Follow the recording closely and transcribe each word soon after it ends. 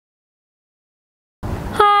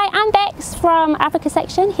Alex from Africa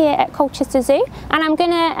section here at Colchester Zoo, and I'm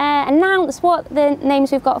going to announce what the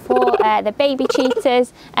names we've got for the baby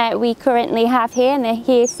cheetahs we currently have here, and they're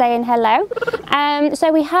here saying hello.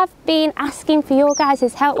 So we have been asking for your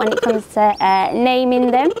guys' help when it comes to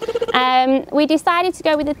naming them. We decided to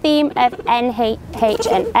go with the theme of N, H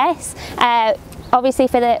and S, obviously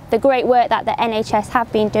for the great work that the NHS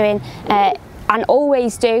have been doing and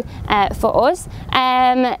always do for us.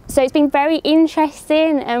 So it's been very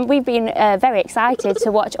interesting, and we've been very excited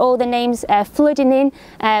to watch all the names flooding in,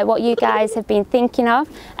 what you guys have been thinking of.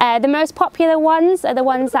 The most popular ones are the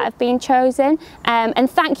ones that have been chosen, and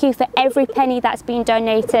thank you for every penny that's been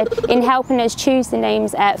donated in helping us choose the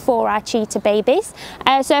names for our cheetah babies.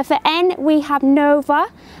 So for N we have Nova,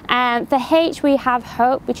 for H we have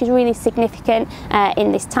Hope, which is really significant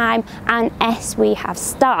in this time, and S we have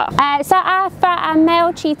Star. For our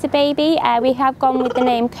male cheetah baby, we have gone with the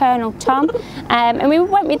name Colonel Tom, and we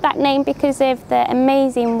went with that name because of the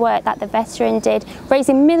amazing work that the veteran did,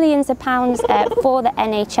 raising millions of pounds for the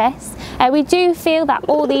NHS. We do feel that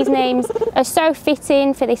all these names are so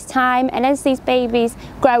fitting for this time, and as these babies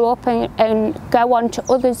grow up and go on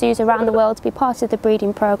to other zoos around the world to be part of the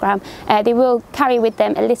breeding programme, they will carry with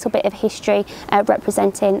them a little bit of history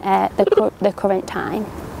representing the current time.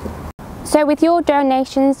 So with your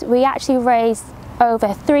donations, we actually raised over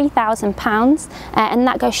 £3,000, and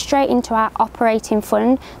that goes straight into our operating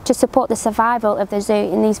fund to support the survival of the zoo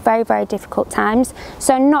in these very, very difficult times.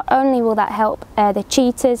 So not only will that help the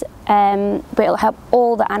cheetahs, but it'll help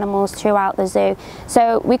all the animals throughout the zoo.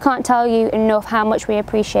 So we can't tell you enough how much we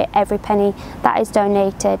appreciate every penny that is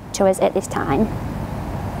donated to us at this time.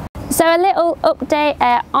 So a little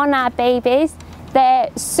update on our babies. They're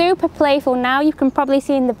super playful now. You can probably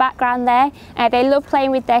see in the background there. They love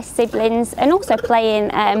playing with their siblings and also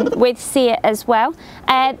playing with Sia as well.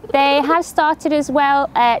 They have started as well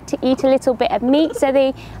to eat a little bit of meat, so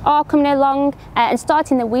they are coming along and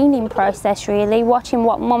starting the weaning process, really, watching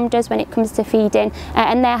what mum does when it comes to feeding,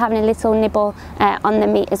 and they're having a little nibble on the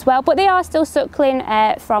meat as well. But they are still suckling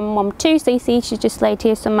from mum too, so you see she's just laid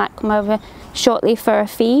here, so might come over shortly for a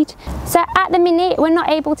feed. So at the minute we're not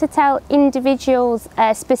able to tell individuals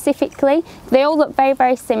specifically. They all look very,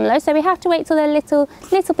 very similar, so we have to wait till they're a little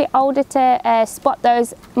bit older to spot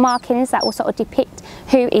those markings that will sort of depict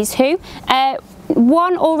who is who.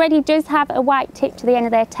 One already does have a white tip to the end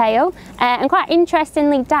of their tail, and quite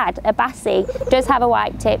interestingly, Dad, Abassi, does have a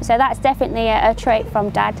white tip, so that's definitely a trait from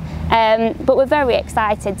Dad. But we're very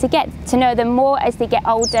excited to get to know them more as they get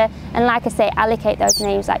older, and like I say, allocate those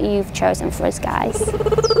names that you've chosen for us guys.